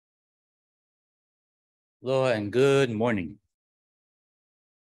Hello and good morning.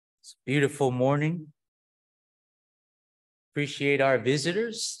 It's a beautiful morning. Appreciate our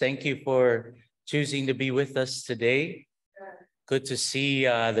visitors. Thank you for choosing to be with us today. Good to see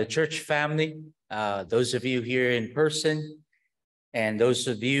the church family, those of you here in person, and those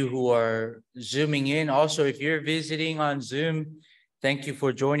of you who are Zooming in. Also, if you're visiting on Zoom, thank you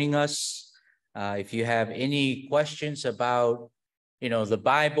for joining us. If you have any questions about, the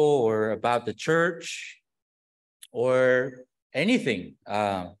Bible or about the church, or anything,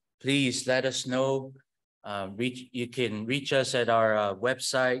 please let us know. You can reach us at our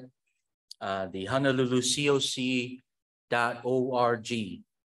website, the honolulucoc.org.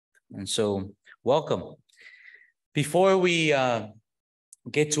 And so, welcome. Before we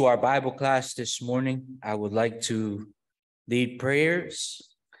get to our Bible class this morning, I would like to lead prayers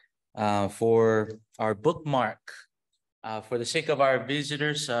for our bookmark. For the sake of our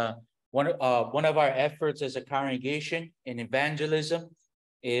visitors, one of our efforts as a congregation in evangelism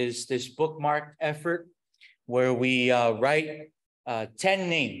is this bookmark effort, where we write 10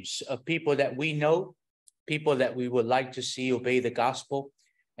 names of people that we know, people that we would like to see obey the gospel,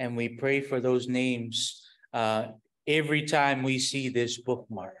 and we pray for those names every time we see this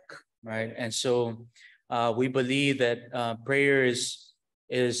bookmark, right? And so we believe that prayer is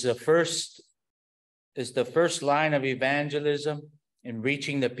the first line of evangelism in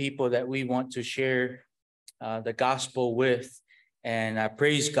reaching the people that we want to share the gospel with. And I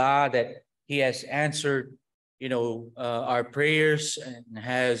praise God that He has answered, our prayers, and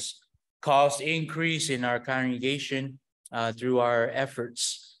has caused increase in our congregation through our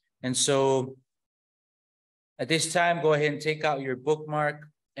efforts. And so at this time, go ahead and take out your bookmark.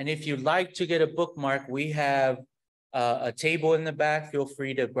 And if you'd like to get a bookmark, we have a table in the back. Feel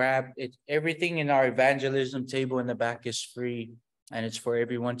free to grab it. Everything in our evangelism table in the back is free, and it's for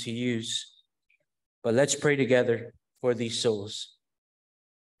everyone to use. But let's pray together for these souls.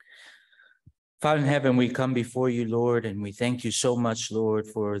 Father in heaven, we come before you, Lord, and we thank you so much, Lord,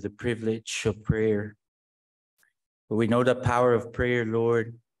 for the privilege of prayer. But we know the power of prayer,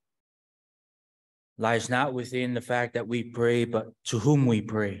 Lord, lies not within the fact that we pray, but to whom we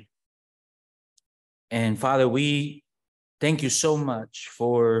pray. And Father, we thank you so much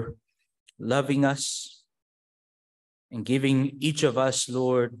for loving us and giving each of us,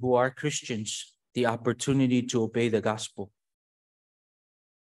 Lord, who are Christians, the opportunity to obey the gospel.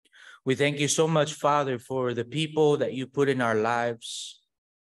 We thank you so much, Father, for the people that you put in our lives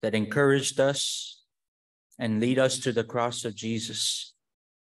that encouraged us and lead us to the cross of Jesus.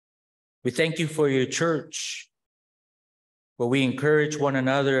 We thank you for your church, where we encourage one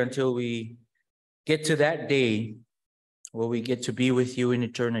another until we get to that day where we get to be with you in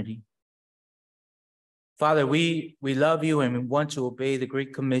eternity. Father, we love you and we want to obey the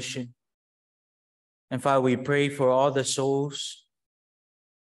Great Commission. And Father, we pray for all the souls,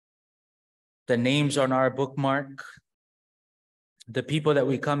 the names on our bookmark, the people that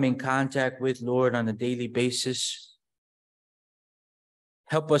we come in contact with, Lord, on a daily basis.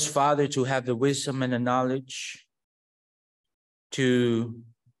 Help us, Father, to have the wisdom and the knowledge to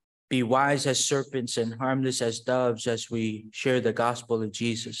be wise as serpents and harmless as doves as we share the gospel of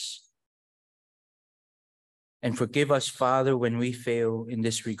Jesus. And forgive us, Father, when we fail in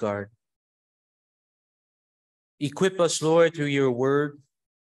this regard. Equip us, Lord, through your word.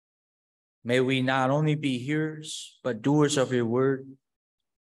 May we not only be hearers, but doers of your word.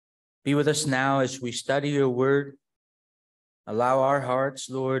 Be with us now as we study your word. Allow our hearts,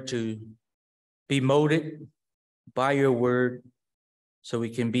 Lord, to be molded by your word so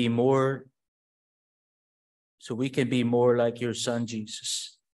we can be more like your Son,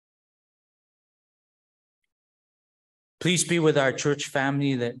 Jesus. Please be with our church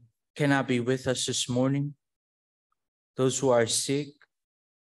family that cannot be with us this morning. Those who are sick,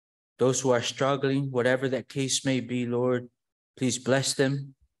 those who are struggling, whatever that case may be, Lord, please bless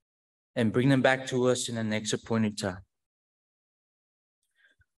them and bring them back to us in the next appointed time.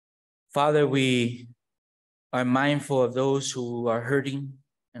 Father, we are mindful of those who are hurting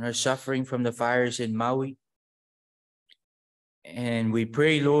and are suffering from the fires in Maui. And we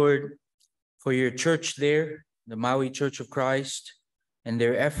pray, Lord, for your church there, the Maui Church of Christ, and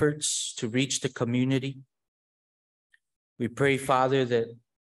their efforts to reach the community. We pray, Father, that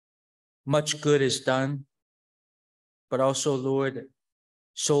much good is done, but also, Lord,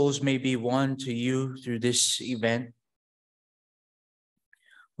 souls may be won to you through this event.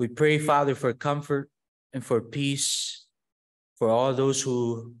 We pray, Father, for comfort and for peace for all those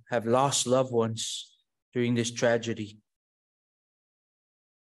who have lost loved ones during this tragedy.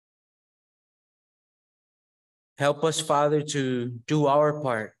 Help us, Father, to do our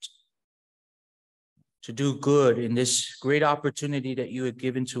part to do good in this great opportunity that you have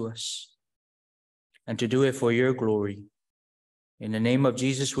given to us, and to do it for your glory. In the name of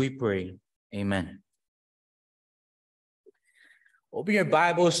Jesus we pray. Amen. Open your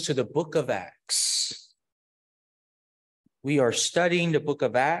Bibles to the book of Acts. We are studying the book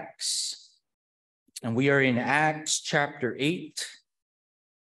of Acts, and we are in Acts chapter 8.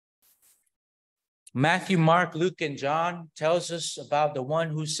 Matthew, Mark, Luke, and John tells us about the one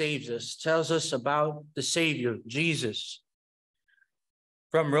who saves us, tells us about the Savior, Jesus.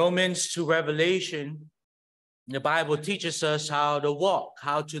 From Romans to Revelation, the Bible teaches us how to walk,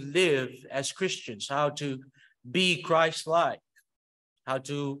 how to live as Christians, how to be Christ-like, how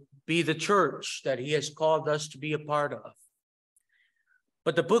to be the church that he has called us to be a part of.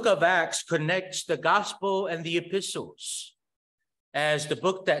 But the book of Acts connects the gospel and the epistles as the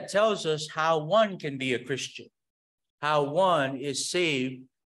book that tells us how one can be a Christian, how one is saved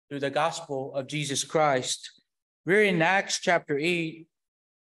through the gospel of Jesus Christ. We're in Acts chapter 8,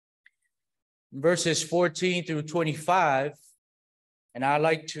 verses 14 through 25, and I'd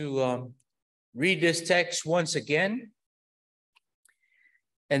like to read this text once again,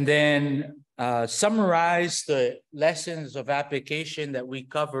 and then summarize the lessons of application that we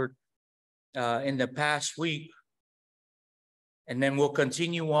covered in the past week. And then we'll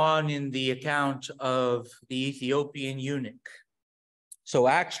continue on in the account of the Ethiopian eunuch. So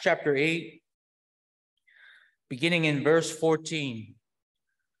Acts chapter 8, beginning in verse 14.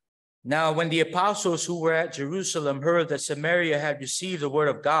 Now, when the apostles who were at Jerusalem heard that Samaria had received the word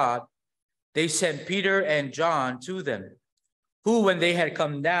of God, they sent Peter and John to them, who, when they had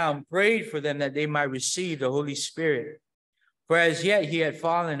come down, prayed for them that they might receive the Holy Spirit. For as yet he had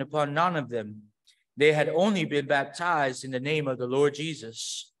fallen upon none of them. They had only been baptized in the name of the Lord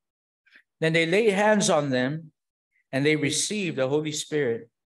Jesus. Then they laid hands on them, and they received the Holy Spirit.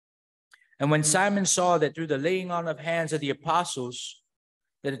 And when Simon saw that through the laying on of hands of the apostles,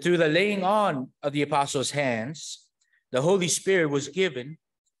 hands, the Holy Spirit was given,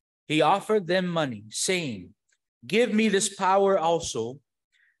 he offered them money, saying, "Give me this power also,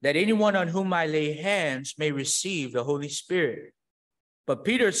 that anyone on whom I lay hands may receive the Holy Spirit." But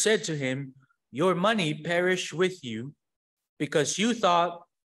Peter said to him, "Your money perish with you, because you thought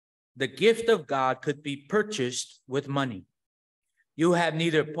the gift of God could be purchased with money. You have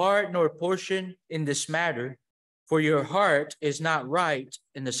neither part nor portion in this matter, for your heart is not right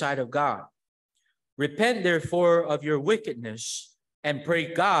in the sight of God. Repent therefore of your wickedness, and pray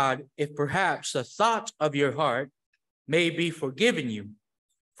God if perhaps the thought of your heart may be forgiven you.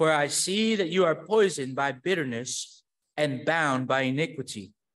 For I see that you are poisoned by bitterness and bound by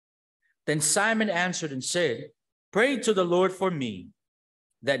iniquity." Then Simon answered and said, "Pray to the Lord for me,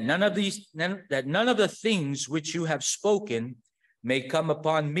 that none of the things which you have spoken may come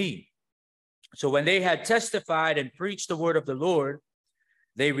upon me." So when they had testified and preached the word of the Lord,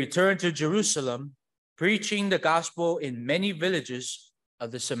 they returned to Jerusalem, preaching the gospel in many villages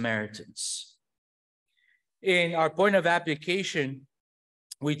of the Samaritans. In our point of application,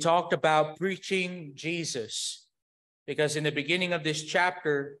 we talked about preaching Jesus, because in the beginning of this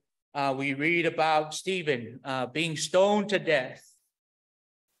chapter, we read about Stephen being stoned to death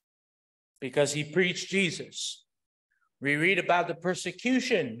because he preached Jesus. We read about the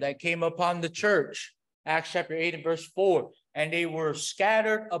persecution that came upon the church, Acts chapter 8 and verse 4. And they were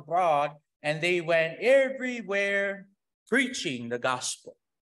scattered abroad, and they went everywhere preaching the gospel.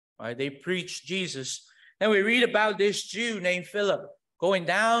 Right? They preached Jesus. Then we read about this Jew named Philip going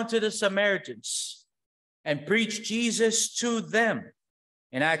down to the Samaritans and preached Jesus to them.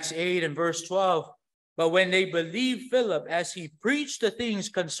 In Acts 8 and verse 12, but when they believed Philip as he preached the things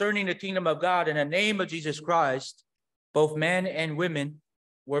concerning the kingdom of God in the name of Jesus Christ, both men and women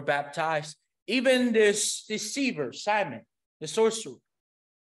were baptized. Even this deceiver, Simon, the sorcerer,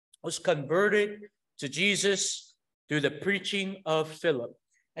 was converted to Jesus through the preaching of Philip.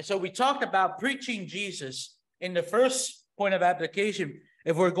 And so we talked about preaching Jesus in the first point of application.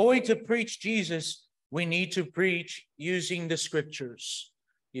 If we're going to preach Jesus, we need to preach using the scriptures.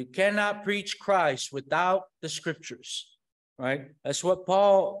 You cannot preach Christ without the scriptures, right? That's what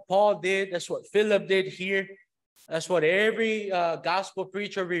Paul did. That's what Philip did here. That's what every gospel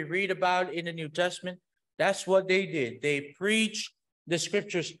preacher we read about in the New Testament, that's what they did. They preached the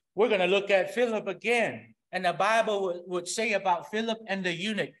scriptures. We're going to look at Philip again. And the Bible would say about Philip and the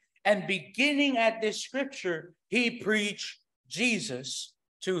eunuch. And beginning at this scripture, he preached Jesus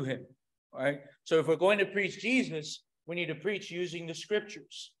to him, right? So if we're going to preach Jesus, we need to preach using the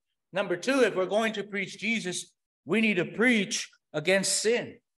scriptures. Number two, if we're going to preach Jesus, we need to preach against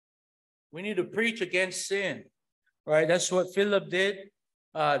sin. We need to preach against sin, right? That's what Philip did.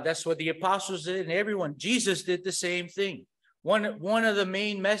 That's what the apostles did, and everyone. Jesus did the same thing. One of the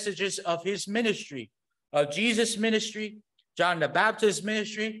main messages of his ministry, of Jesus' ministry, John the Baptist's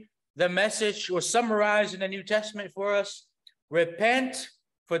ministry, the message was summarized in the New Testament for us. Repent,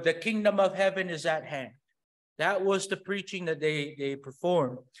 for the kingdom of heaven is at hand. That was the preaching that they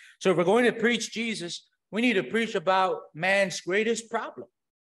performed. So if we're going to preach Jesus, we need to preach about man's greatest problem,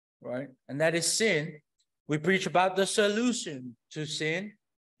 right? And that is sin. We preach about the solution to sin.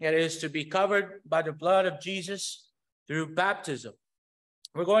 That is to be covered by the blood of Jesus through baptism.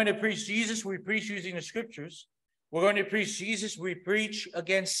 We're going to preach Jesus. We preach using the scriptures. We're going to preach Jesus. We preach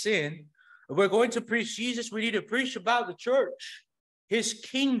against sin. If we're going to preach Jesus, we need to preach about the church, his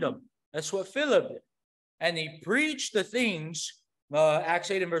kingdom. That's what Philip did. And he preached the things,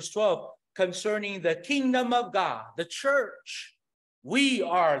 Acts 8 and verse 12, concerning the kingdom of God, the church. We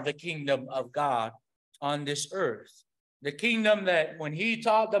are the kingdom of God on this earth. The kingdom that when he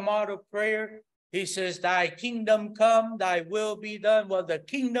taught the model prayer, he says, thy kingdom come, thy will be done. Well, the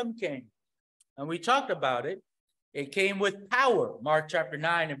kingdom came. And we talked about it. It came with power, Mark chapter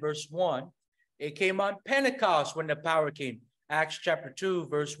 9 and verse 1. It came on Pentecost when the power came, Acts chapter 2,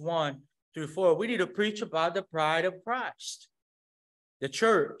 verse 1 through 4. We need to preach about the pride of Christ, the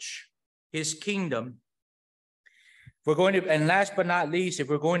church, his kingdom. If we're going to, and last but not least, if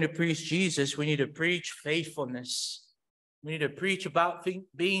we're going to preach Jesus, we need to preach faithfulness. We need to preach about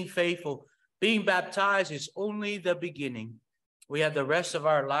being faithful. Being baptized is only the beginning. We have the rest of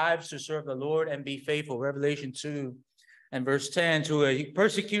our lives to serve the Lord and be faithful. Revelation 2 and verse 10, to a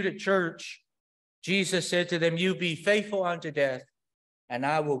persecuted church, Jesus said to them, you be faithful unto death, and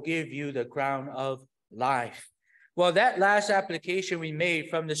I will give you the crown of life. Well, that last application we made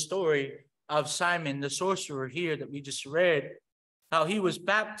from the story of Simon the sorcerer here that we just read, how he was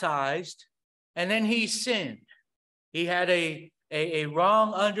baptized and then he sinned. He had a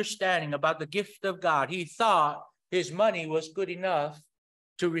wrong understanding about the gift of God. He thought his money was good enough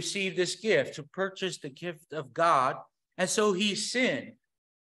to receive this gift, to purchase the gift of God. And so he sinned.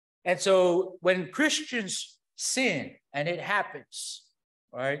 And so when Christians sin, and it happens,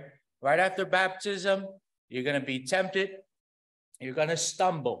 right after baptism, you're going to be tempted. You're going to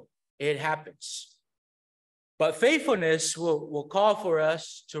stumble. It happens. But faithfulness will call for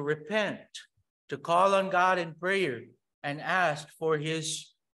us to repent, to call on God in prayer and ask for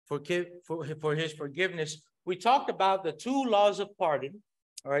his forgiveness. We talked about the 2 laws of pardon,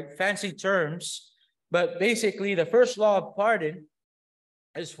 all right, fancy terms, but basically the first law of pardon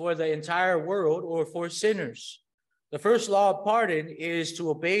is for the entire world or for sinners. The first law of pardon is to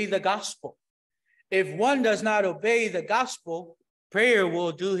obey the gospel. If one does not obey the gospel, prayer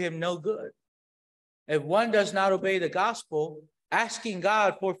will do him no good. If one does not obey the gospel, asking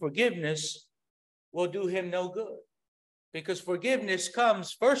God for forgiveness will do him no good. Because forgiveness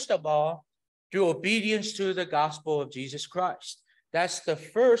comes, first of all, through obedience to the gospel of Jesus Christ. That's the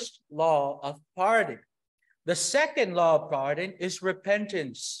first law of pardon. The second law of pardon is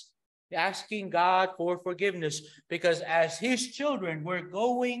repentance, asking God for forgiveness, because as his children, we're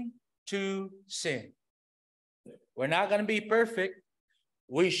going to sin. We're not going to be perfect.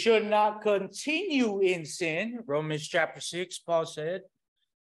 We should not continue in sin. Romans chapter 6, Paul said.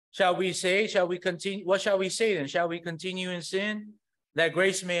 Shall we continue? What shall we say then? Shall we continue in sin, that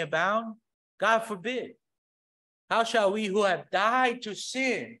grace may abound? God forbid. How shall we who have died to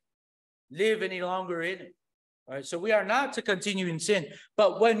sin live any longer in it? All right, so we are not to continue in sin.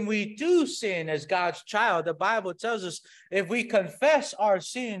 But when we do sin as God's child, the Bible tells us if we confess our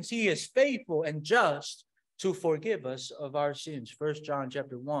sins, he is faithful and just to forgive us of our sins. 1 John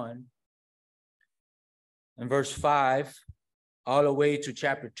chapter 1 and verse 5, all the way to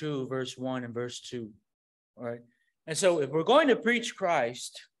chapter 2, verse 1 and verse 2. All right. And so if we're going to preach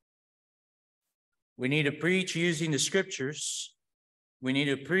Christ, we need to preach using the scriptures. We need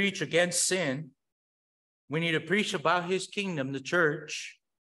to preach against sin. We need to preach about his kingdom, the church.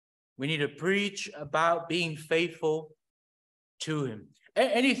 We need to preach about being faithful to him.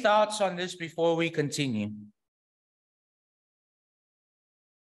 Any thoughts on this before we continue?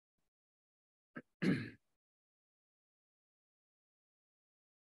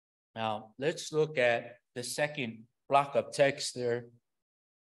 Now, let's look at the second block of text there,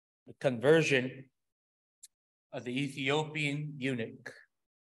 the conversion of the Ethiopian eunuch.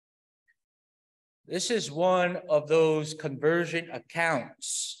 This is one of those conversion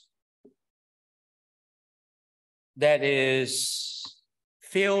accounts that is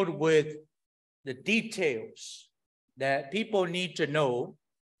filled with the details that people need to know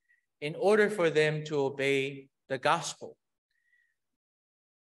in order for them to obey the gospel.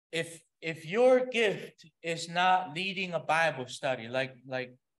 If if your gift is not leading a Bible study, like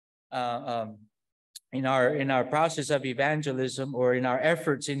in our process of evangelism or in our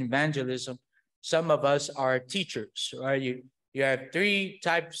efforts in evangelism, some of us are teachers, right? You have three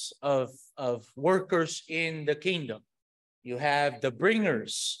types of workers in the kingdom. You have the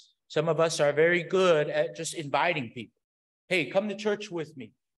bringers. Some of us are very good at just inviting people. Hey, come to church with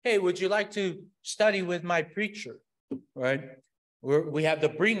me. Hey, would you like to study with my preacher? Right? We have the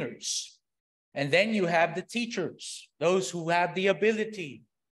bringers. And then you have the teachers, those who have the ability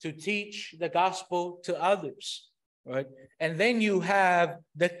to teach the gospel to others, right? And then you have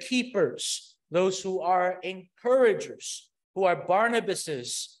the keepers, those who are encouragers, who are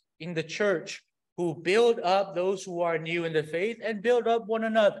Barnabases in the church, who build up those who are new in the faith and build up one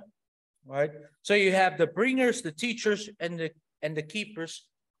another, right? So you have the bringers, the teachers, and the keepers.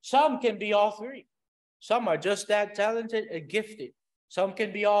 Some can be all three. Some are just that talented and gifted. Some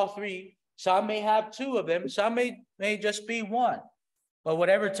can be all three. Some may have two of them. Some may just be one. But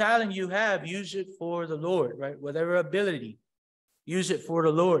whatever talent you have, use it for the Lord, right? Whatever ability, use it for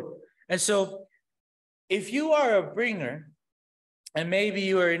the Lord. And so if you are a bringer, and maybe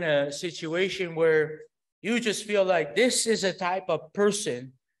you are in a situation where you just feel like this is a type of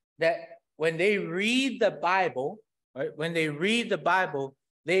person that when they read the Bible, right? When they read the Bible,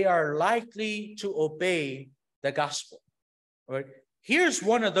 they are likely to obey the gospel, right? Here's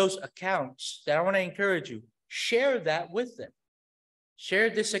one of those accounts that I want to encourage you. Share that with them.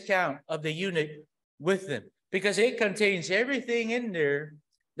 Share this account of the eunuch with them, because it contains everything in there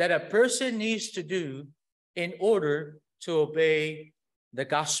that a person needs to do in order to obey the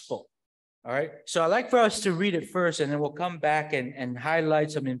gospel. All right. So I'd like for us to read it first, and then we'll come back and highlight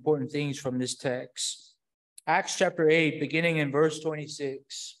some important things from this text. Acts chapter 8, beginning in verse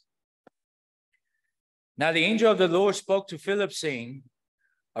 26. Now the angel of the Lord spoke to Philip, saying,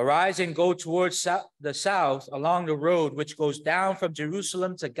 arise and go towards the south along the road which goes down from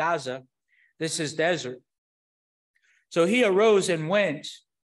Jerusalem to Gaza. This is desert. So he arose and went,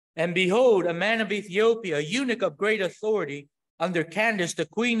 and behold, a man of Ethiopia, a eunuch of great authority, under Candace, the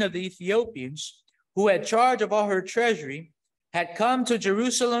queen of the Ethiopians, who had charge of all her treasury, had come to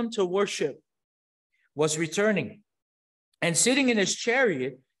Jerusalem to worship, was returning. And sitting in his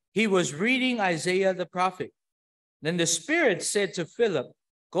chariot, he was reading Isaiah the prophet. Then the Spirit said to Philip,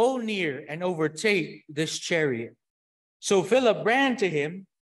 go near and overtake this chariot. So Philip ran to him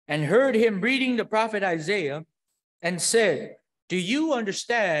and heard him reading the prophet Isaiah and said, do you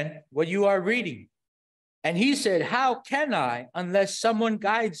understand what you are reading? And he said, how can I unless someone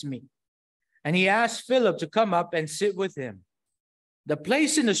guides me? And he asked Philip to come up and sit with him. The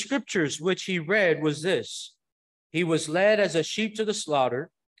place in the scriptures which he read was this: he was led as a sheep to the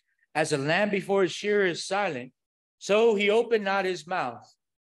slaughter, as a lamb before its shearer is silent, so he opened not his mouth.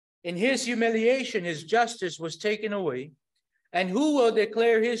 In his humiliation, his justice was taken away. And who will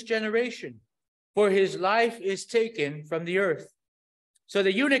declare his generation? For his life is taken from the earth. So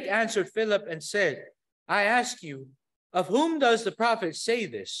the eunuch answered Philip and said, I ask you, of whom does the prophet say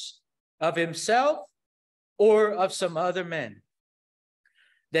this? Of himself or of some other man?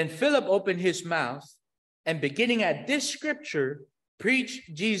 Then Philip opened his mouth and, beginning at this scripture,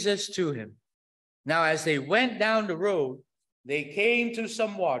 preached Jesus to him. Now as they went down the road, they came to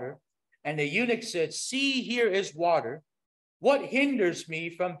some water, and the eunuch said, see, here is water. What hinders me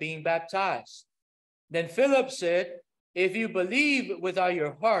from being baptized? Then Philip said, if you believe with all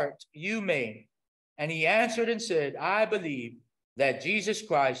your heart, you may. And he answered and said, I believe that Jesus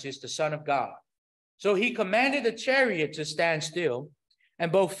Christ is the Son of God. So he commanded the chariot to stand still,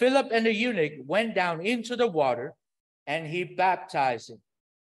 and both Philip and the eunuch went down into the water, and he baptized him.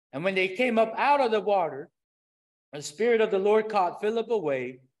 And when they came up out of the water, the Spirit of the Lord caught Philip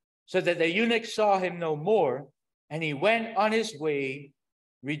away, so that the eunuch saw him no more, and he went on his way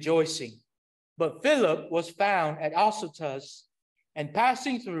rejoicing. But Philip was found at Azotus, and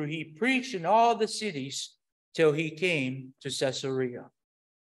passing through, he preached in all the cities till he came to Caesarea.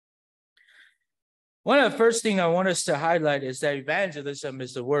 One of the first things I want us to highlight is that evangelism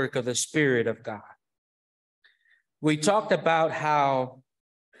is the work of the Spirit of God. We talked about how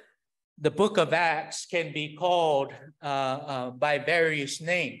the book of Acts can be called by various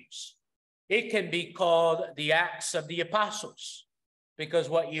names. It can be called the Acts of the Apostles, because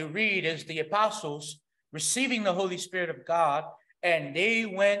what you read is the apostles receiving the Holy Spirit of God, and they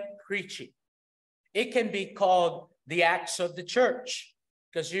went preaching. It can be called the Acts of the Church,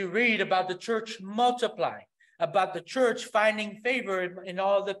 because you read about the church multiplying, about the church finding favor in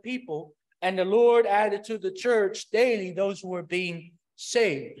all the people, and the Lord added to the church daily those who were being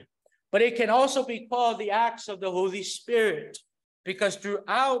saved. But it can also be called the Acts of the Holy Spirit, Because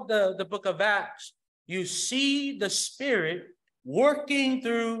throughout the book of Acts, you see the Spirit working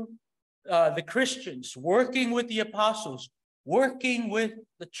through the Christians, working with the apostles, working with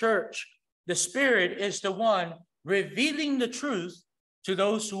the church. The Spirit is the one revealing the truth to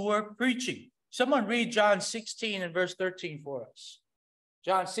those who are preaching. Someone read John 16 and verse 13 for us.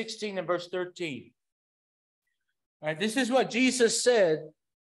 John 16 and verse 13. All right, this is what Jesus said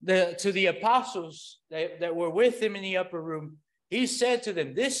to the apostles that were with him in the upper room. He said to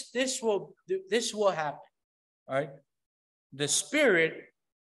them, this will happen. All right. The Spirit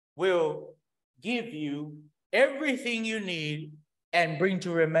will give you everything you need and bring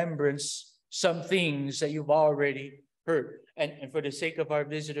to remembrance some things that you've already heard. And for the sake of our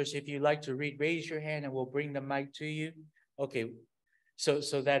visitors, if you'd like to read, raise your hand and we'll bring the mic to you. Okay. So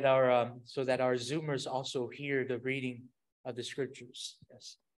that our Zoomers also hear the reading of the scriptures.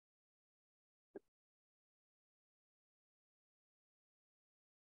 Yes.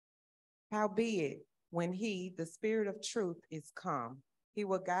 Howbeit, when he, the Spirit of truth, is come, he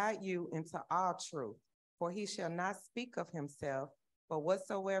will guide you into all truth. For he shall not speak of himself, but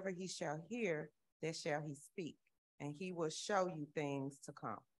whatsoever he shall hear, that shall he speak, and he will show you things to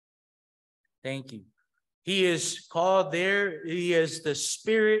come. Thank you. He is called there, he is the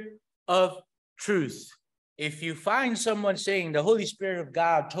Spirit of truth. If you find someone saying, the Holy Spirit of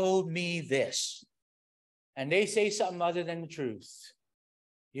God told me this, and they say something other than the truth,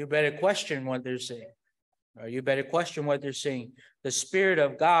 you better question what they're saying. Or you better question what they're saying. The Spirit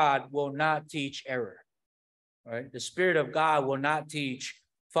of God will not teach error. All right? The Spirit of God will not teach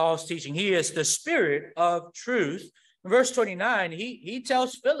false teaching. He is the Spirit of truth. In verse 29, he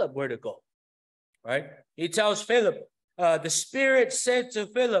tells Philip where to go. Right? He tells Philip, the Spirit said to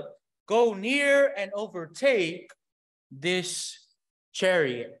Philip, go near and overtake this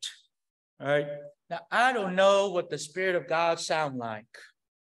chariot. All right? Now, I don't know what the Spirit of God sounds like.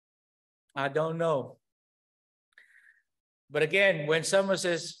 I don't know. But again, when someone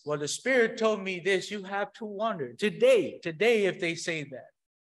says, well, the Spirit told me this, you have to wonder. Today, if they say that.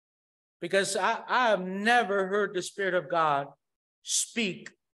 Because I have never heard the Spirit of God speak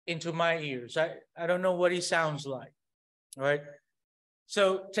into my ears. I don't know what he sounds like. All right.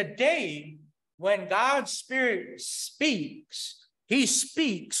 So today, when God's Spirit speaks, he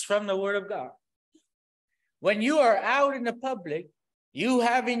speaks from the Word of God. When you are out in the public, you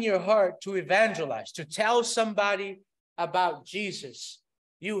have in your heart to evangelize, to tell somebody about Jesus.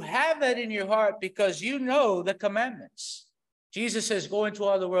 You have that in your heart because you know the commandments. Jesus says, go into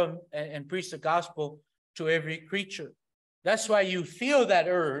all the world and preach the gospel to every creature. That's why you feel that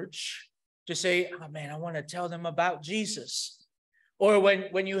urge to say, oh man, I want to tell them about Jesus. Or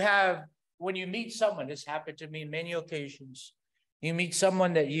when you meet someone, this happened to me many occasions. You meet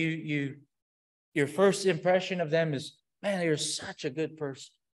someone that your first impression of them is, man, they're such a good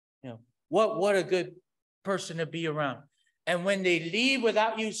person. You know, what a good person to be around. And when they leave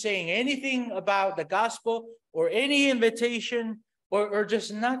without you saying anything about the gospel or any invitation or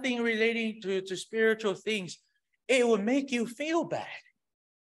just nothing relating to spiritual things, it will make you feel bad.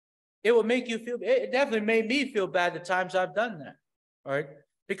 It will make you feel, it definitely made me feel bad the times I've done that. All right.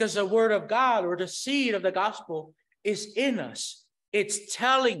 Because the word of God or the seed of the gospel is in us. It's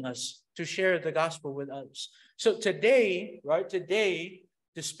telling us to share the gospel with others. So today, right, the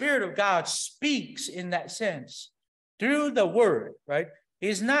Spirit of God speaks in that sense through the word, right?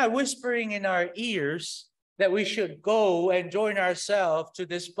 He's not whispering in our ears that we should go and join ourselves to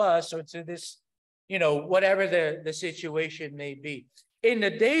this bus or to this, whatever the situation may be. In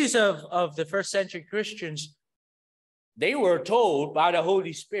the days of the first century Christians, they were told by the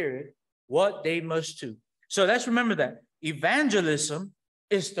Holy Spirit what they must do. So let's remember that evangelism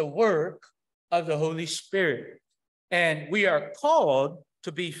is the work of the Holy Spirit. And we are called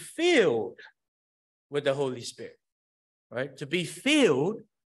to be filled with the Holy Spirit, right? To be filled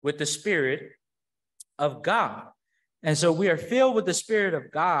with the Spirit of God. And so we are filled with the Spirit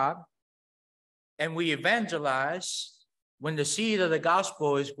of God, and we evangelize when the seed of the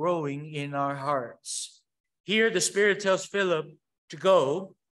gospel is growing in our hearts. Here, the Spirit tells Philip to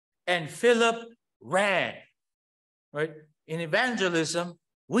go, and Philip ran, right? In evangelism,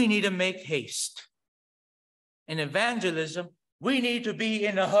 we need to make haste. In evangelism, we need to be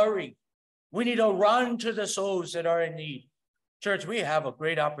in a hurry. We need to run to the souls that are in need. Church, we have a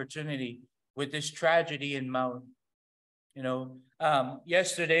great opportunity with this tragedy in Maui.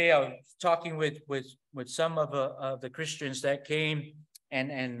 Yesterday I was talking with some of the Christians that came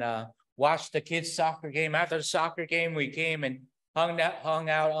and watched the kids' soccer game. After the soccer game, we came and hung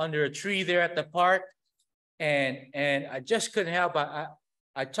out under a tree there at the park, and I just couldn't help.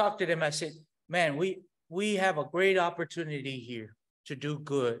 I talked to them. I said, "Man, we we have a great opportunity here to do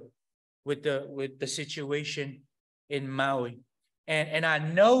good with the situation in Maui. And I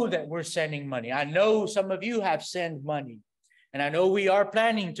know that we're sending money. I know some of you have sent money. And I know we are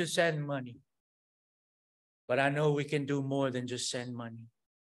planning to send money. But I know we can do more than just send money.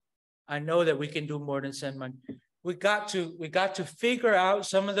 I know that we can do more than send money. We got to figure out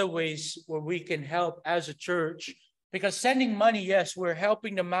some of the ways where we can help as a church. Because sending money, yes, we're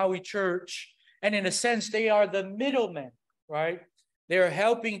helping the Maui church. And in a sense, they are the middlemen, right? They're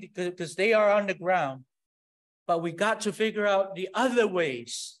helping because they are on the ground. But we got to figure out the other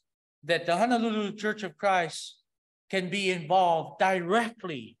ways that the Honolulu Church of Christ can be involved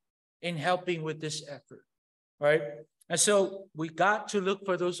directly in helping with this effort, right? And so we got to look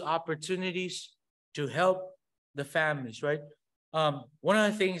for those opportunities to help the families, right? One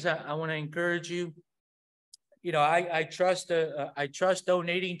of the things I want to encourage you, I trust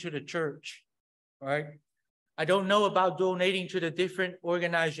donating to the church, right? I don't know about donating to the different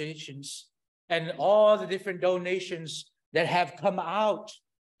organizations and all the different donations that have come out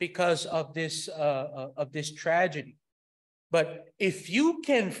because of this tragedy. But if you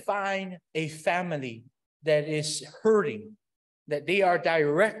can find a family that is hurting, that they are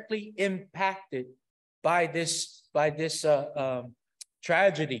directly impacted by this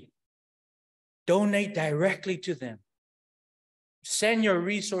tragedy, donate directly to them. Send your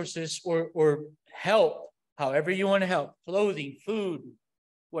resources or help, however you want to help, clothing, food,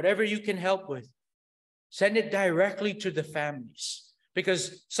 whatever you can help with. Send it directly to the families.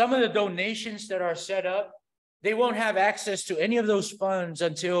 Because some of the donations that are set up, they won't have access to any of those funds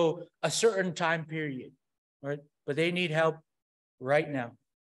until a certain time period, right? But they need help right now,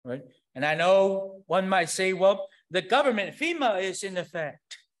 right? And I know one might say, well, the government, FEMA is in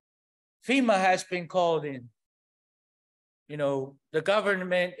effect. FEMA has been called in. The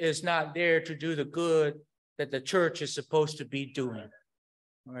government is not there to do the good that the church is supposed to be doing,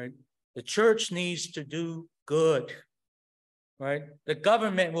 right? The church needs to do good, right? The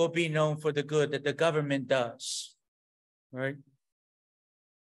government will be known for the good that the government does, right?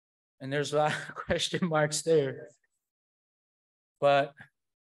 And there's a lot of question marks there. But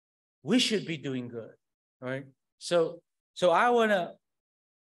we should be doing good, right? So I want to,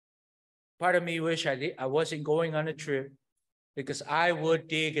 part of me wish I wasn't going on a trip, because I would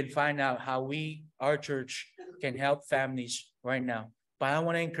dig and find out how our church can help families right now. But I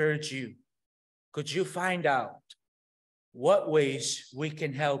want to encourage you. Could you find out what ways we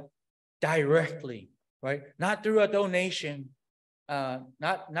can help directly, right? Not through a donation,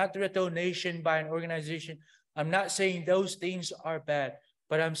 not through a donation by an organization. I'm not saying those things are bad,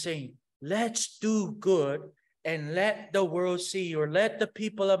 but I'm saying let's do good and let the world see, or let the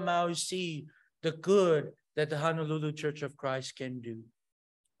people of Maui see the good that the Honolulu Church of Christ can do,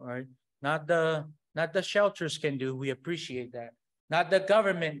 all right? Not the shelters can do, we appreciate that. Not the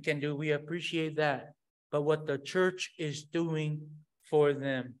government can do, we appreciate that. But what the church is doing for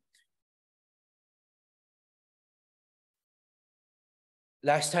them.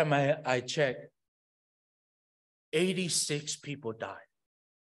 Last time I checked, 86 people died.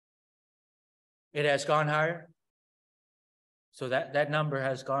 It has gone higher. So that number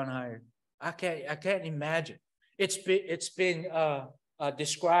has gone higher. I can't imagine. It's been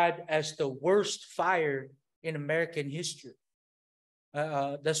described as the worst fire in American history.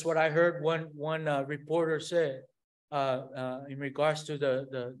 That's what I heard one reporter said in regards to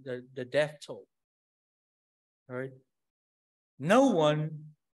the death toll. All right. Not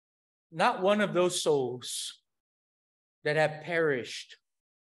one of those souls that have perished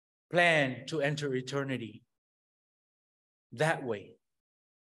planned to enter eternity that way.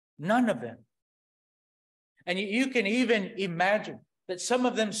 None of them. And you can even imagine that some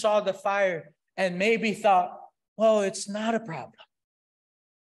of them saw the fire and maybe thought, well, it's not a problem.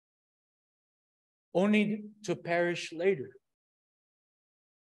 Only to perish later.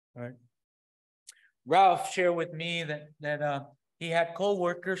 All right. Ralph shared with me that he had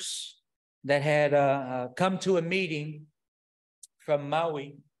co-workers that had come to a meeting from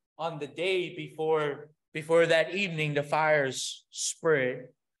Maui on the day before that evening the fires spread.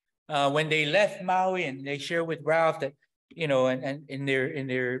 When they left Maui, and they share with Ralph that, and in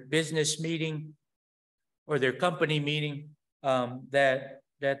their business meeting or their company meeting, that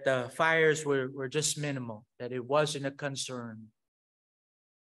the fires were just minimal, that it wasn't a concern.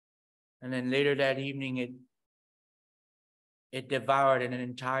 And then later that evening, it devoured an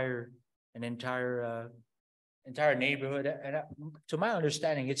entire neighborhood. And to my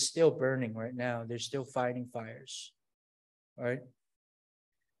understanding, it's still burning right now. They're still fighting fires, right?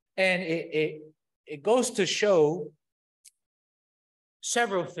 And it goes to show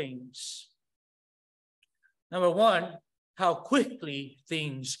several things. Number one, how quickly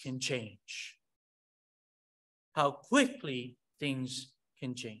things can change. How quickly things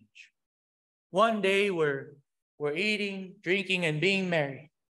can change. One day we're eating, drinking, and being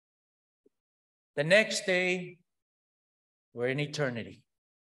merry. The next day, we're in eternity.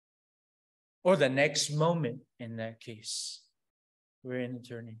 Or the next moment, in that case, we're in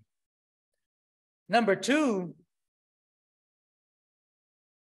eternity. Number two,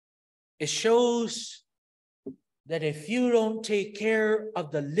 it shows that if you don't take care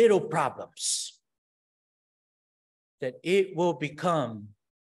of the little problems, that it will become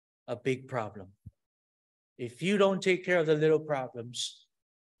a big problem. If you don't take care of the little problems,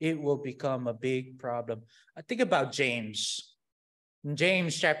 it will become a big problem. I think about James. In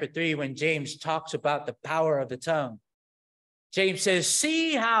James chapter 3, when James talks about the power of the tongue, James says,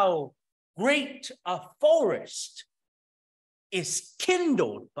 see how great a forest is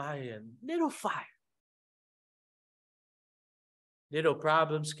kindled by a little fire. Little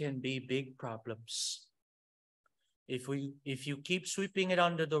problems can be big problems. If you keep sweeping it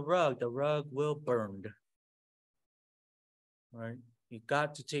under the rug will burn. Right? You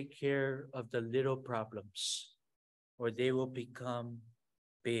got to take care of the little problems, or they will become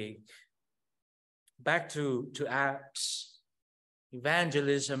big. Back to Acts.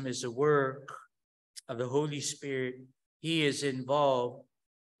 Evangelism is a work of the Holy Spirit. He is involved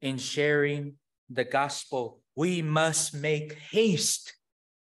in sharing the gospel. We must make haste,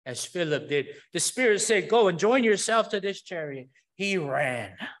 as Philip did. The Spirit said, go and join yourself to this chariot. He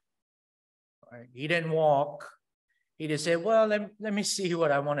ran. Right? He didn't walk. He just said, well, let me see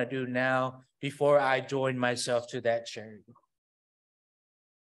what I want to do now before I join myself to that chariot.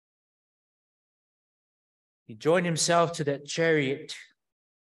 He joined himself to that chariot,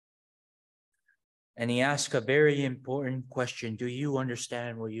 and he asked a very important question. Do you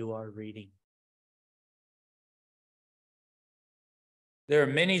understand what you are reading? There are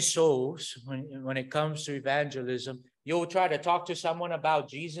many souls, when it comes to evangelism, you'll try to talk to someone about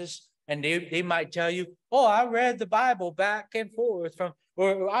Jesus, and they might tell you, oh, I read the Bible back and forth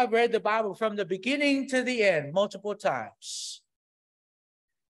or I read the Bible from the beginning to the end multiple times.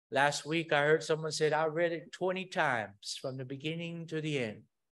 Last week, I heard someone said, I read it 20 times from the beginning to the end.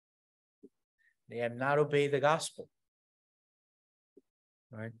 They have not obeyed the gospel.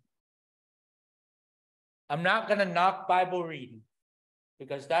 Right? I'm not going to knock Bible reading,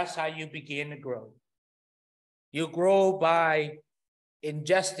 because that's how you begin to grow. You grow by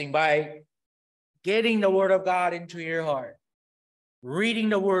ingesting, by getting the word of God into your heart, reading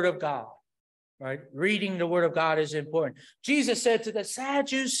the word of God. Right? Reading the word of God is important. Jesus said to the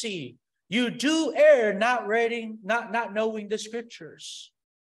Sadducees, you do err not knowing the scriptures.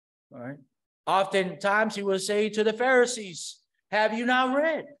 Right? Oftentimes he will say to the Pharisees, have you not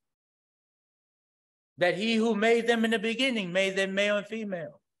read that he who made them in the beginning made them male and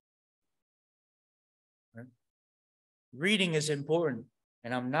female? Right? Reading is important,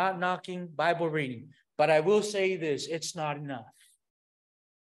 and I'm not knocking Bible reading, but I will say this, it's not enough.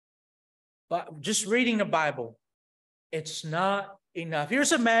 But just reading the Bible, it's not enough.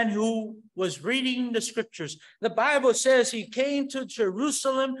 Here's a man who was reading the scriptures. The Bible says he came to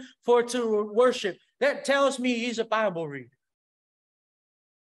Jerusalem to worship. That tells me he's a Bible reader.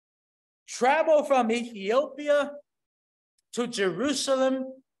 Travel from Ethiopia to Jerusalem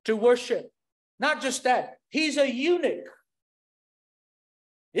to worship. Not just that, he's a eunuch.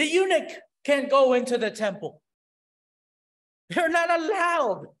 A eunuch can't go into the temple. They're not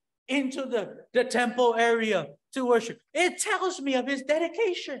allowed into the temple area to worship. It tells me of his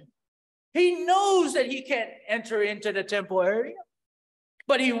dedication. He knows that he can't enter into the temple area,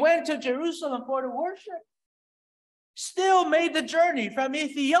 but he went to Jerusalem for the worship. Still made the journey from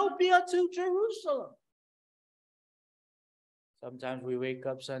Ethiopia to Jerusalem. Sometimes we wake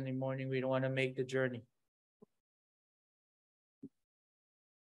up Sunday morning, we don't want to make the journey.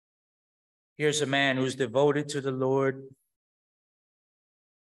 Here's a man who's devoted to the Lord.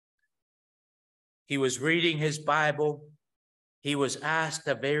 He was reading his Bible. He was asked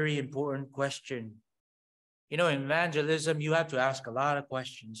a very important question. You know, in evangelism, you have to ask a lot of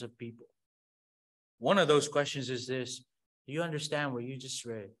questions of people. One of those questions is this: do you understand what you just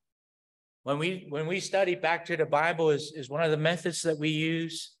read? When we study back to the Bible is one of the methods that we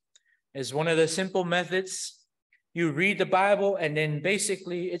use. Is one of the simple methods. You read the Bible, and then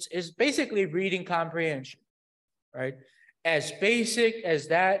basically it's basically reading comprehension, right? As basic as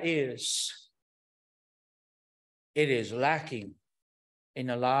that is, it is lacking in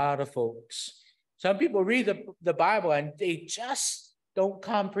a lot of folks. Some people read the Bible and they just don't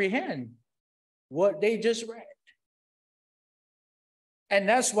comprehend what they just read. And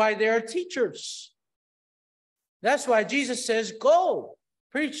that's why there are teachers. That's why Jesus says, go,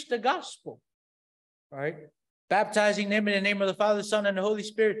 preach the gospel. All right? Baptizing them in the name of the Father, Son, and the Holy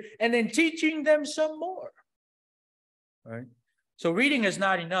Spirit, and then teaching them some more. All right? So reading is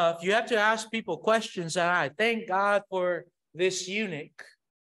not enough. You have to ask people questions. And I thank God for this eunuch.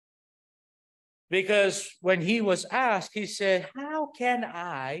 Because when he was asked, he said, how can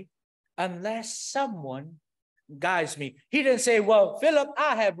I, unless someone guides me? He didn't say, well, Philip,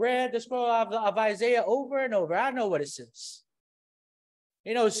 I have read the scroll of Isaiah over and over. I know what it says.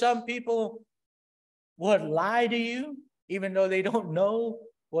 You know, some people would lie to you, even though they don't know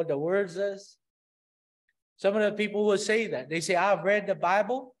what the word says. Some of the people will say that. They say, I've read the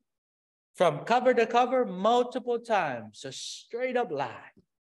Bible from cover to cover multiple times. A straight up lie.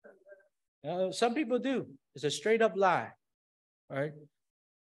 Some people do. It's a straight up lie. All right.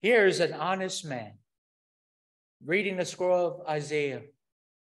 Here is an honest man reading the scroll of Isaiah.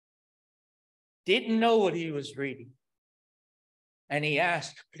 Didn't know what he was reading. And he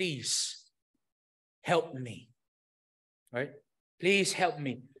asked, please help me. Right? Please help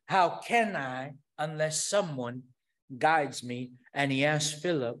me. How can I, unless someone guides me? And he asked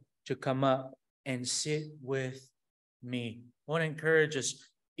Philip to come up and sit with me. I want to encourage us,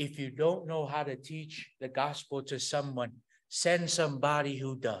 if you don't know how to teach the gospel to someone, send somebody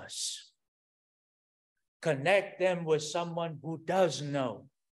who does. Connect them with someone who does know.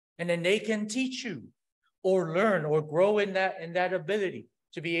 And then they can teach you or learn or grow in that ability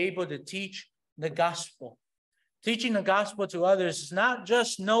to be able to teach the gospel. Teaching the gospel to others is not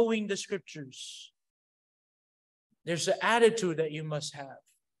just knowing the scriptures. There's an attitude that you must have.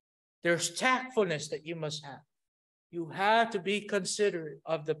 There's tactfulness that you must have. You have to be considerate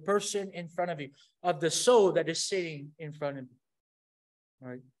of the person in front of you, of the soul that is sitting in front of you. All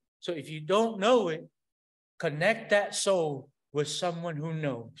right? So if you don't know it, connect that soul with someone who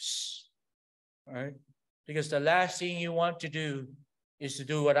knows. All right? Because the last thing you want to do is to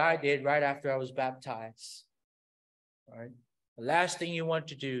do what I did right after I was baptized. All right? The last thing you want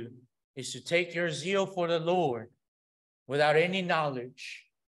to do is to take your zeal for the Lord without any knowledge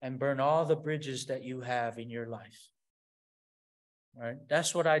and burn all the bridges that you have in your life. All right?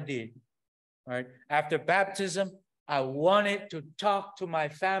 That's what I did. All right? After baptism, I wanted to talk to my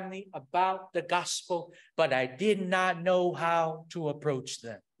family about the gospel, but I did not know how to approach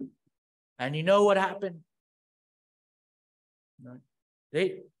them. And you know what happened?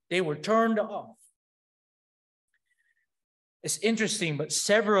 They were turned off. It's interesting, but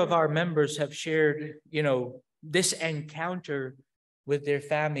several of our members have shared, this encounter with their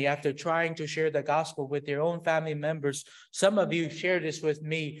family after trying to share the gospel with their own family members. Some of you share this with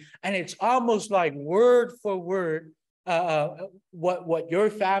me, and it's almost like word for word what your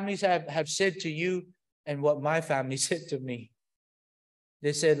families have said to you and what my family said to me.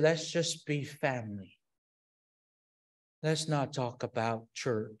 They said, let's just be family. Let's not talk about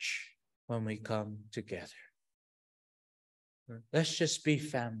church when we come together. Let's just be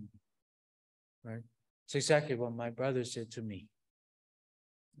family. Right? It's exactly what my brother said to me.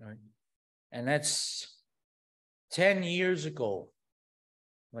 Right? And that's 10 years ago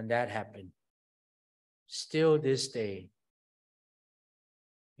when that happened. Still this day,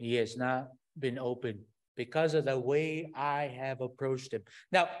 he has not been open because of the way I have approached him.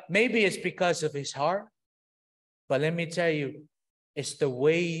 Now, maybe it's because of his heart, but let me tell you, it's the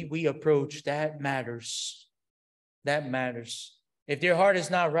way we approach that matters. That matters. If their heart is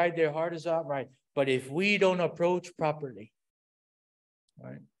not right, their heart is not right. But if we don't approach properly,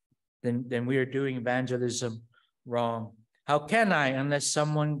 right, then we are doing evangelism wrong. How can I unless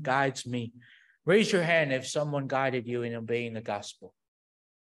someone guides me? Raise your hand if someone guided you in obeying the gospel.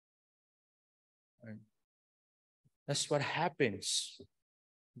 Right. That's what happens.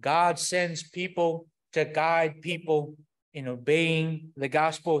 God sends people to guide people in obeying the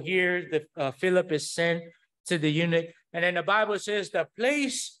gospel. Here, Philip is sent to the eunuch. And then the Bible says the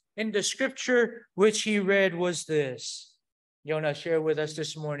place in the scripture which he read was this. Yona shared with us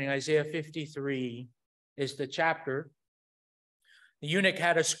this morning, Isaiah 53 is the chapter. The eunuch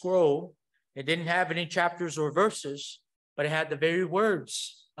had a scroll. It didn't have any chapters or verses, but it had the very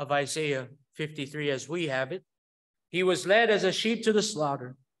words of Isaiah 53 as we have it. He was led as a sheep to the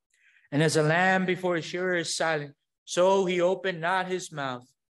slaughter, and as a lamb before his shearer is silent, so he opened not his mouth.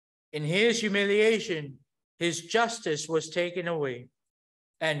 In his humiliation, his justice was taken away.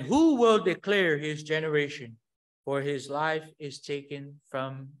 And who will declare his generation? For his life is taken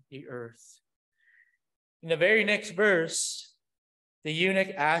from the earth. In the very next verse, the eunuch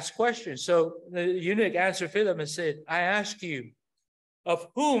asked questions. So the eunuch answered Philip and said, I ask you, of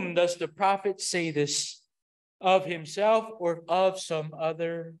whom does the prophet say this? Of himself or of some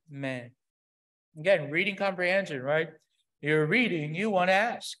other man? Again, reading comprehension, right? You're reading, you want to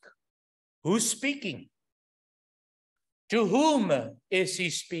ask, who's speaking? To whom is he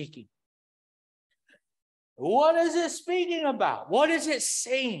speaking? What is it speaking about? What is it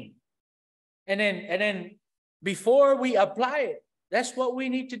saying? And then before we apply it, that's what we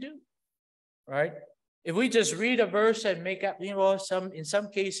need to do, right? If we just read a verse and make up, in some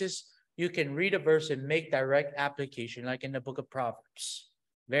cases, you can read a verse and make direct application, like in the book of Proverbs.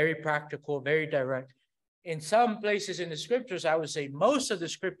 Very practical, very direct. In some places in the scriptures, I would say most of the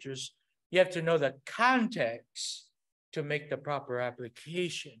scriptures, you have to know the context to make the proper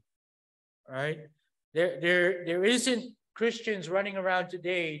application, right? There isn't Christians running around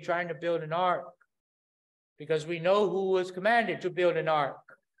today trying to build an ark because we know who was commanded to build an ark.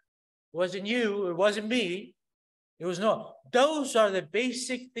 It wasn't you, it wasn't me, it was Noah. Those are the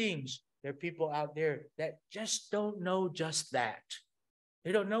basic things. There are people out there that just don't know just that.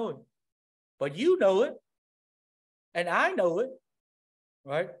 They don't know it. But you know it, and I know it,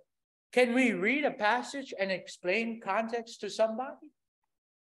 right? Can we read a passage and explain context to somebody?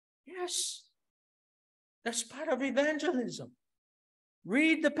 Yes. That's part of evangelism.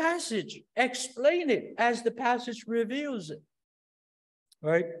 Read the passage, explain it as the passage reveals it,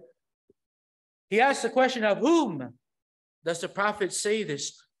 right? He asked the question, of whom does the prophet say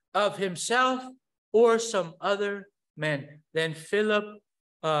this? Of himself or some other man? Then Philip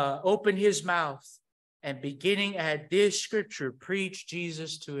opened his mouth and beginning at this scripture, preached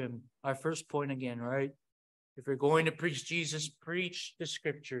Jesus to him. Our first point again, right? If you're going to preach Jesus, preach the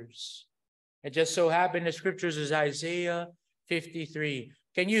scriptures. It just so happened the scriptures is Isaiah 53.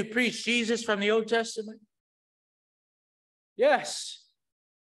 Can you preach Jesus from the Old Testament? Yes.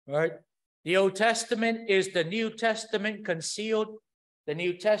 All right. The Old Testament is the New Testament concealed. The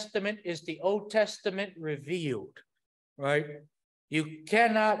New Testament is the Old Testament revealed. Right? You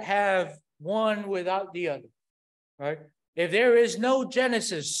cannot have one without the other. Right? If there is no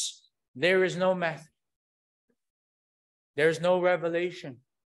Genesis, there is no Matthew. There's no Revelation.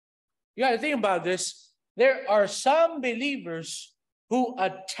 You got to think about this. There are some believers who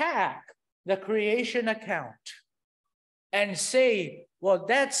attack the creation account and say, well,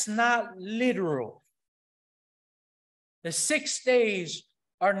 that's not literal. The 6 days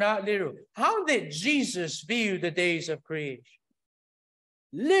are not literal. How did Jesus view the days of creation?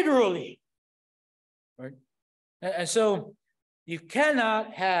 Literally. Right? And so you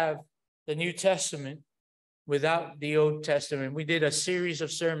cannot have the New Testament without the Old Testament. We did a series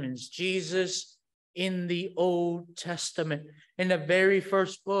of sermons, Jesus in the Old Testament. In the very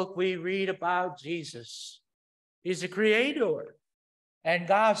first book, we read about Jesus. He's the creator. And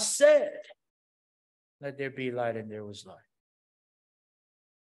God said, let there be light, and there was light.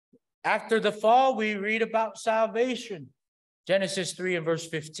 After the fall, we read about salvation. Genesis 3 and verse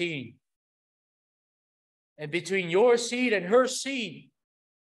 15. And between your seed and her seed,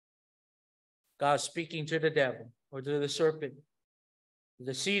 God speaking to the devil or to the serpent,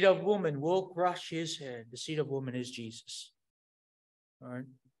 the seed of woman will crush his head. The seed of woman is Jesus. All right.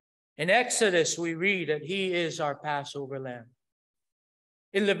 In Exodus, we read that he is our Passover lamb.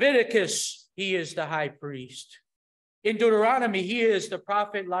 In Leviticus, he is the high priest. In Deuteronomy, he is the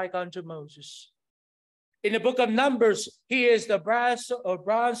prophet like unto Moses. In the book of Numbers, he is the brass or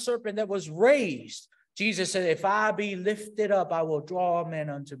bronze serpent that was raised. Jesus said, if I be lifted up, I will draw men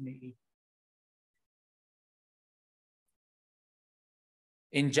unto me.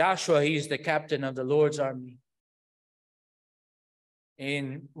 In Joshua, he is the captain of the Lord's army.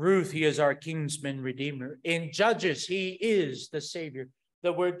 In Ruth, he is our kinsman redeemer. In Judges, he is the Savior.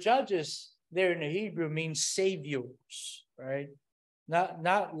 The word judges there in the Hebrew means saviors, right?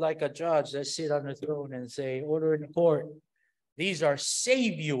 Not like a judge that sit on the throne and say, order in the court. These are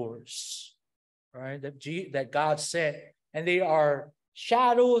saviors, right? That God sent. And they are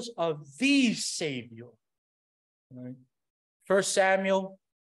shadows of the Savior. Right? 1 Samuel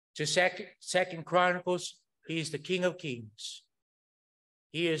to 2 Chronicles, he is the King of Kings.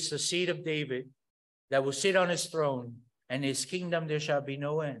 He is the seed of David that will sit on his throne, and his kingdom there shall be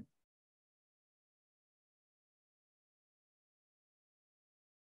no end.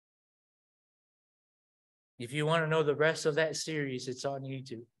 If you want to know the rest of that series, it's on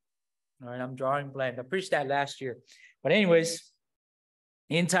YouTube. All right, I'm drawing blank. I preached that last year. But anyways,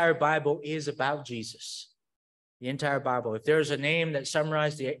 the entire Bible is about Jesus. The entire Bible. If there's a name that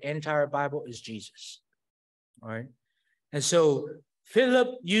summarizes the entire Bible, is Jesus. All right. And so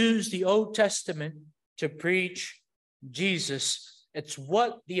Philip used the Old Testament to preach Jesus. It's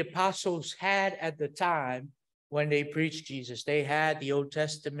what the apostles had at the time when they preached Jesus. They had the Old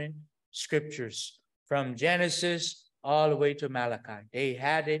Testament scriptures from Genesis all the way to Malachi. They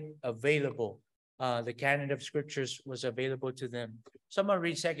had it available. the canon of scriptures was available to them. Someone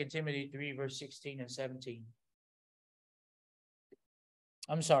read 2 Timothy 3, verse 16 and 17.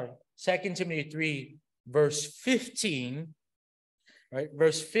 I'm sorry, 2 Timothy 3, verse 15, right?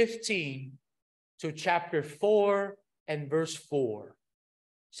 Verse 15 to chapter 4 and verse 4.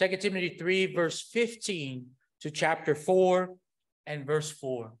 2 Timothy 3, verse 15 to chapter 4 and verse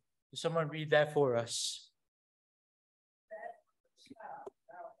 4. Someone read that for us.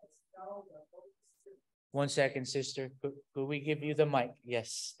 One second, sister. Could we give you the mic?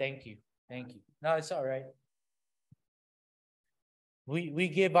 Yes, thank you. Thank you. No, it's all right. We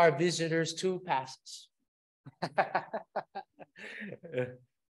give our visitors 2 passes.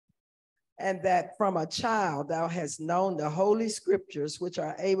 And that from a child thou hast known the holy scriptures, which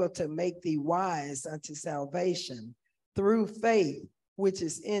are able to make thee wise unto salvation through faith, which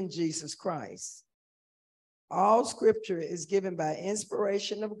is in Jesus Christ. All scripture is given by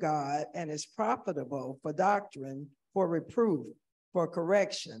inspiration of God and is profitable for doctrine, for reproof, for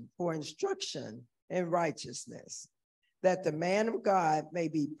correction, for instruction in righteousness, that the man of God may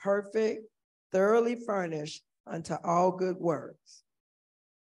be perfect, thoroughly furnished unto all good works.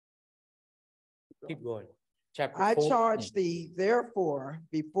 Keep going. Chapter I 4. charge thee, therefore,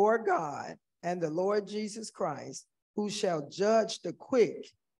 before God and the Lord Jesus Christ, who shall judge the quick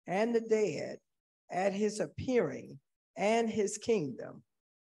and the dead at his appearing and his kingdom.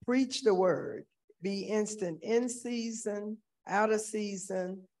 Preach the word, be instant in season, out of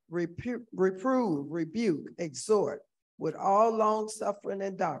season, reprove, rebuke, exhort with all long suffering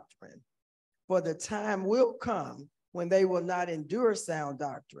and doctrine. For the time will come when they will not endure sound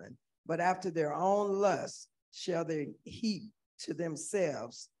doctrine, but after their own lusts shall they heap to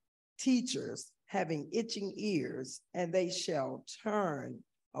themselves teachers having itching ears, and they shall turn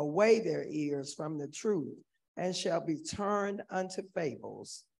away their ears from the truth, and shall be turned unto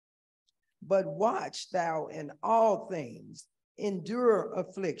fables. But watch thou in all things, endure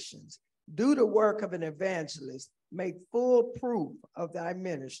afflictions, do the work of an evangelist, make full proof of thy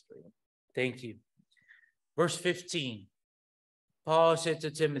ministry. Thank you. Verse 15, Paul said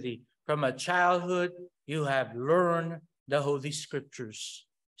to Timothy, from a childhood, you have learned the Holy Scriptures.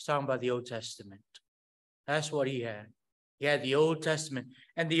 He's talking about the Old Testament. That's what he had. He had the Old Testament.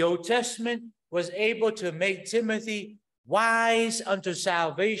 And the Old Testament was able to make Timothy wise unto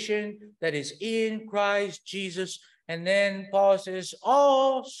salvation that is in Christ Jesus. And then Paul says,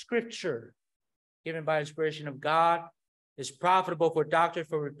 all Scripture, given by inspiration of God, is profitable for doctrine,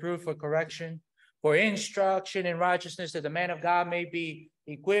 for reproof, for correction, for instruction in righteousness, that the man of God may be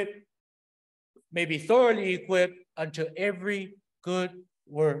equipped, may be thoroughly equipped unto every good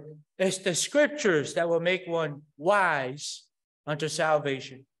work. It's the Scriptures that will make one wise unto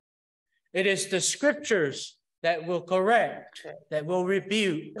salvation. It is the Scriptures that will correct, that will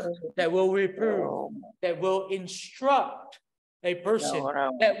rebuke, that will reprove, that will instruct a person,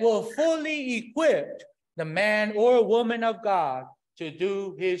 that will fully equip the man or woman of God to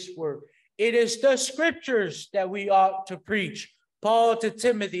do his work. It is the Scriptures that we ought to preach. Paul to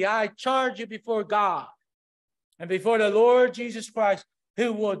Timothy, I charge you before God and before the Lord Jesus Christ,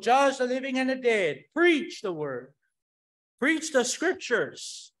 who will judge the living and the dead. Preach the word. Preach the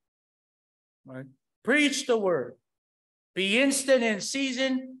Scriptures. Right? Preach the word. Be instant in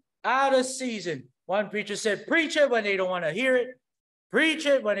season, out of season. One preacher said, preach it when they don't want to hear it. Preach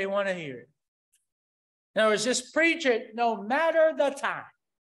it when they want to hear it. In other words, just preach it no matter the time,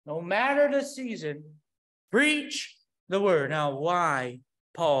 no matter the season. Preach the word. Now, why,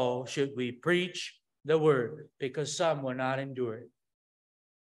 Paul, should we preach the word? Because some will not endure it.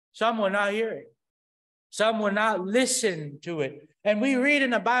 Some will not hear it. Some will not listen to it. And we read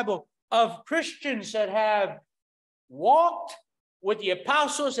in the Bible of Christians that have walked with the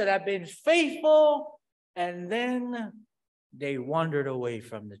apostles, that have been faithful, and then they wandered away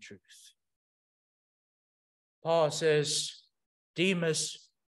from the truth. Paul says, Demas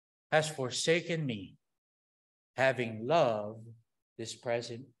has forsaken me, having loved this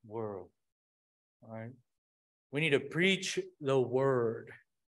present world. All right. We need to preach the word.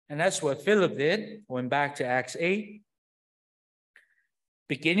 And that's what Philip did. Went back to Acts 8.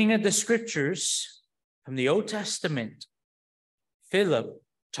 Beginning of the Scriptures from the Old Testament, Philip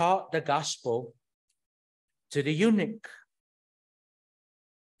taught the gospel to the eunuch.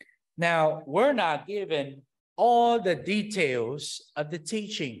 Now, we're not given all the details of the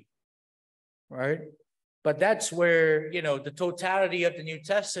teaching, right? But that's where, the totality of the New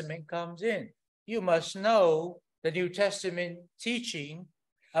Testament comes in. You must know the New Testament teaching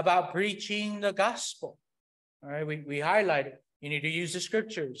about preaching the gospel. All right, we highlighted. You need to use the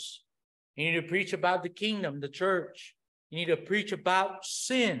Scriptures. You need to preach about the kingdom, the church. You need to preach about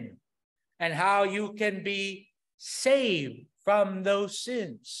sin. and how you can be saved from those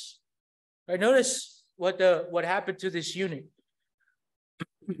sins. Right, notice what happened to this eunuch.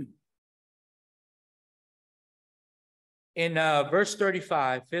 In verse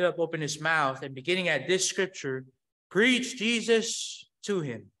 35, Philip opened his mouth and beginning at this scripture, preached Jesus to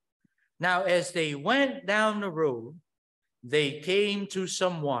him. Now, as they went down the road, they came to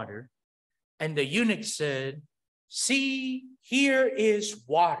some water, and the eunuch said, "See, here is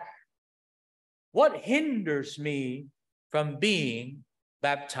water. What hinders me from being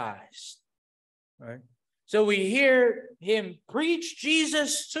baptized?" Right? So we hear him preach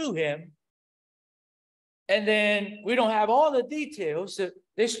Jesus to him, and then we don't have all the details.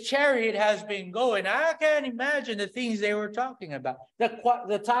 This chariot has been going. I can't imagine the things they were talking about,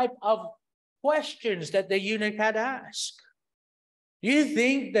 the type of questions that the eunuch had asked. Do you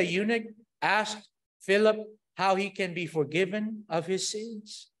think the eunuch asked Philip how he can be forgiven of his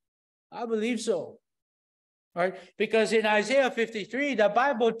sins? I believe so. Right? Because in Isaiah 53, the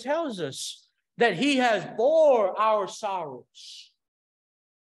Bible tells us that he has bore our sorrows,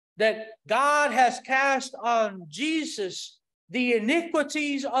 that God has cast on Jesus the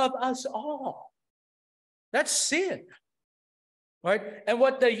iniquities of us all. That's sin. Right? And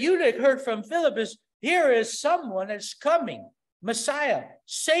what the eunuch heard from Philip is, here is someone that's coming, Messiah,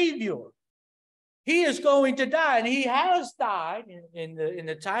 Savior. He is going to die, and he has died in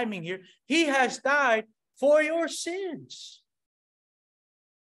the timing here. He has died for your sins.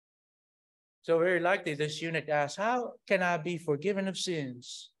 So very likely this eunuch asked, how can I be forgiven of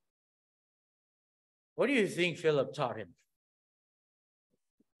sins? What do you think Philip taught him?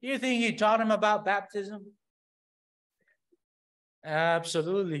 Do you think he taught him about baptism?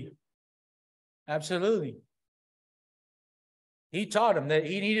 Absolutely. Absolutely. He taught him that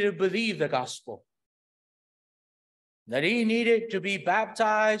he needed to believe the gospel, that he needed to be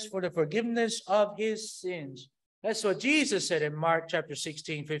baptized for the forgiveness of his sins. That's what Jesus said in Mark chapter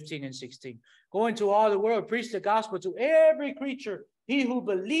 16, 15, and 16. Go into all the world, preach the gospel to every creature. He who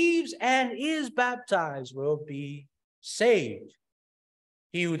believes and is baptized will be saved.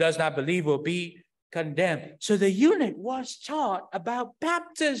 He who does not believe will be condemned. So the eunuch was taught about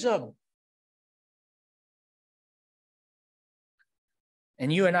baptism.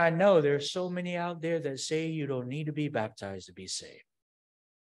 And you and I know there's so many out there that say you don't need to be baptized to be saved.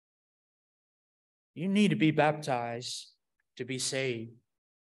 You need to be baptized to be saved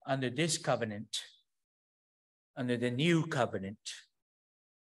under this covenant, under the new covenant.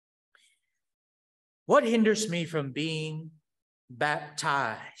 What hinders me from being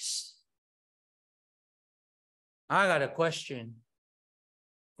baptized? I got a question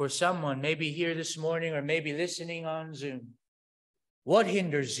for someone maybe here this morning or maybe listening on Zoom. What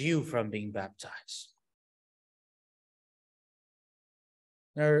hinders you from being baptized?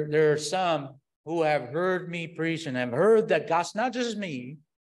 There are some who have heard me preach and have heard that gospel, not just me.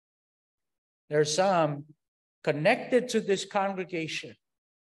 There are some connected to this congregation.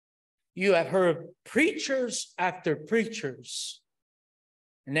 You have heard preachers after preachers.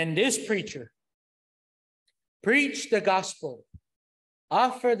 And then this preacher preach the gospel,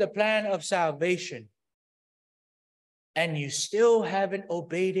 offer the plan of salvation, and you still haven't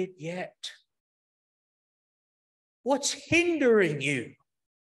obeyed it yet. What's hindering you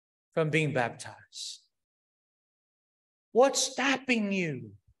from being baptized? What's stopping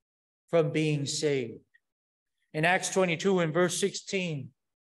you from being saved? In Acts 22 and verse 16,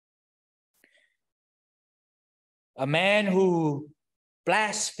 a man who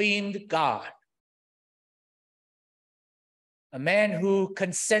blasphemed God, a man who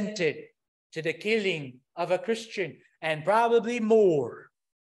consented to the killing of a Christian and probably more,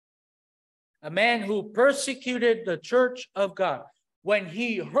 a man who persecuted the church of God, when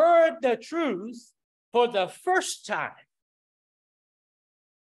he heard the truth for the first time,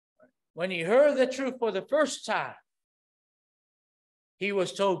 he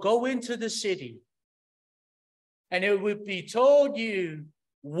was told, go into the city and it would be told you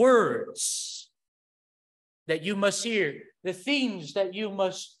words that you must hear, the things that you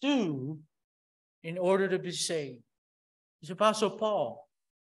must do in order to be saved. It's Apostle Paul,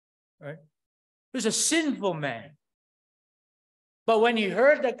 right? He was a sinful man. But when he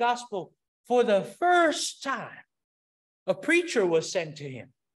heard the gospel for the first time, a preacher was sent to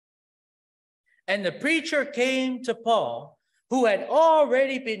him. And the preacher came to Paul, who had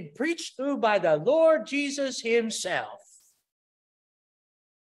already been preached through by the Lord Jesus himself.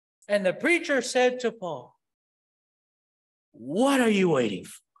 And the preacher said to Paul, what are you waiting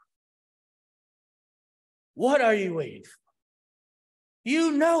for? What are you waiting for?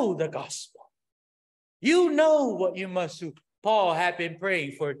 You know the gospel. You know what you must do. Paul had been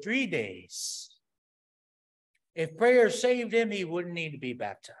praying for 3 days. If prayer saved him, he wouldn't need to be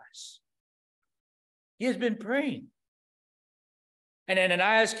baptized. He has been praying. And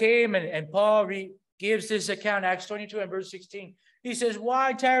Ananias came, and Paul gives this account, Acts 22 and verse 16. He says,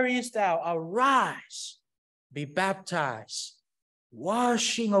 why tarriest thou? Arise, be baptized,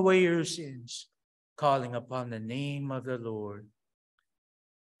 washing away your sins, calling upon the name of the Lord.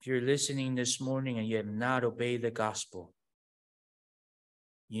 If you're listening this morning and you have not obeyed the gospel,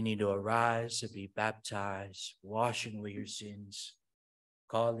 you need to arise and be baptized, washing away your sins,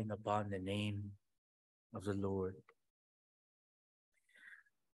 calling upon the name of the Lord.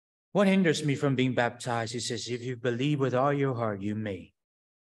 What hinders me from being baptized? He says, if you believe with all your heart, you may.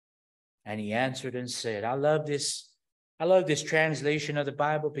 And he answered and said, I love this translation of the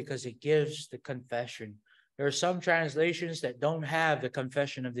Bible because it gives the confession. There are some translations that don't have the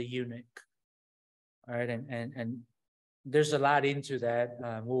confession of the eunuch. All right, and there's a lot into that.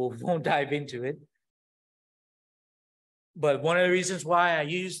 We won't dive into it. But one of the reasons why I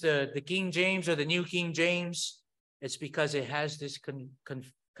use the King James or the New King James, it's because it has this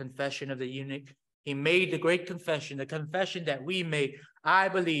confession of the eunuch. He made the great confession, the confession that we make. I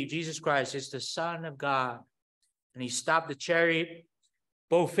believe Jesus Christ is the Son of God. And he stopped the chariot.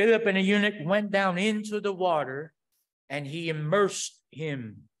 Both Philip and the eunuch went down into the water, and he immersed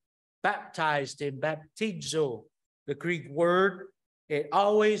him, baptized him, baptizo. The Greek word, it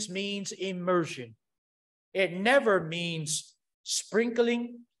always means immersion. It never means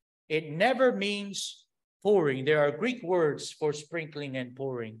sprinkling. It never means pouring. There are Greek words for sprinkling and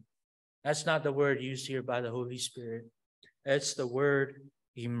pouring. That's not the word used here by the Holy Spirit. That's the word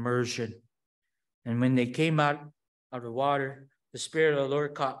immersion. And when they came out of the water, the Spirit of the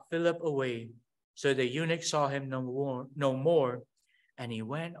Lord caught Philip away. So the eunuch saw him no more, and he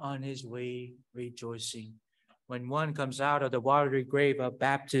went on his way rejoicing. When one comes out of the watery grave of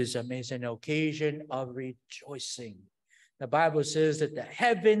baptism, is an occasion of rejoicing. The Bible says that the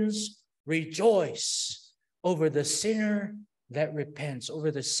heavens rejoice over the sinner that repents, over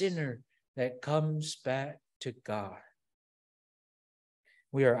the sinner that comes back to God.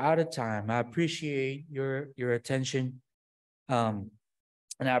 We are out of time. I appreciate your attention. And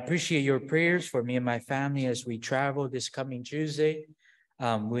I appreciate your prayers for me and my family as we travel this coming Tuesday.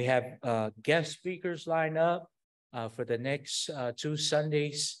 We have guest speakers lined up for the next 2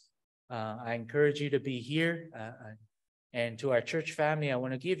 Sundays. I encourage you to be here. And to our church family, I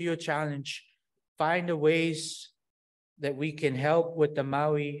want to give you a challenge. Find the ways that we can help with the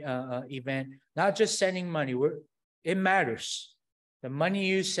Maui event. Not just sending money. It matters. The money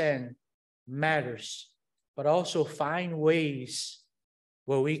you send matters. But also find ways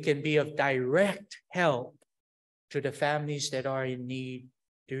where we can be of direct help to the families that are in need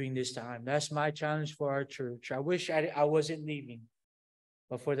during this time. That's my challenge for our church. I wish I wasn't leaving.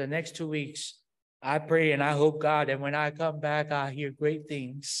 But for the next 2 weeks, I pray and I hope, God, that when I come back, I hear great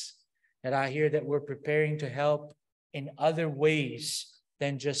things. That I hear that we're preparing to help in other ways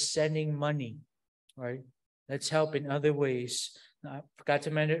than just sending money, right? Let's help in other ways. I forgot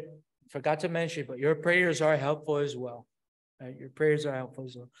to mention, but your prayers are helpful as well. Right? Your prayers are helpful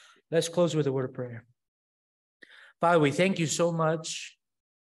as well. Let's close with a word of prayer. Father, we thank you so much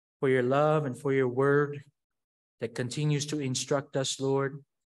for your love and for your word that continues to instruct us, Lord,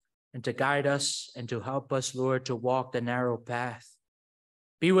 and to guide us and to help us, Lord, to walk the narrow path.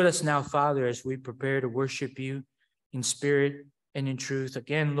 Be with us now, Father, as we prepare to worship you in spirit and in truth.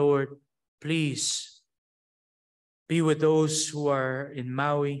 Again, Lord, please be with those who are in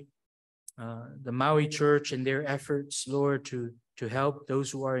Maui, the Maui church and their efforts, Lord, to help those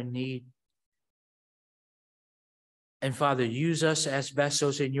who are in need. And Father, use us as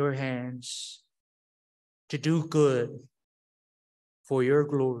vessels in your hands to do good for your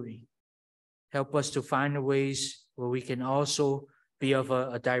glory. Help us to find the ways where we can also be of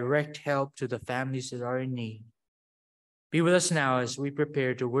a direct help to the families that are in need. Be with us now as we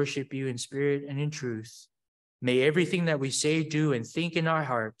prepare to worship you in spirit and in truth. May everything that we say, do, and think in our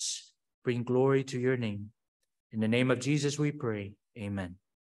hearts bring glory to your name. In the name of Jesus we pray. Amen.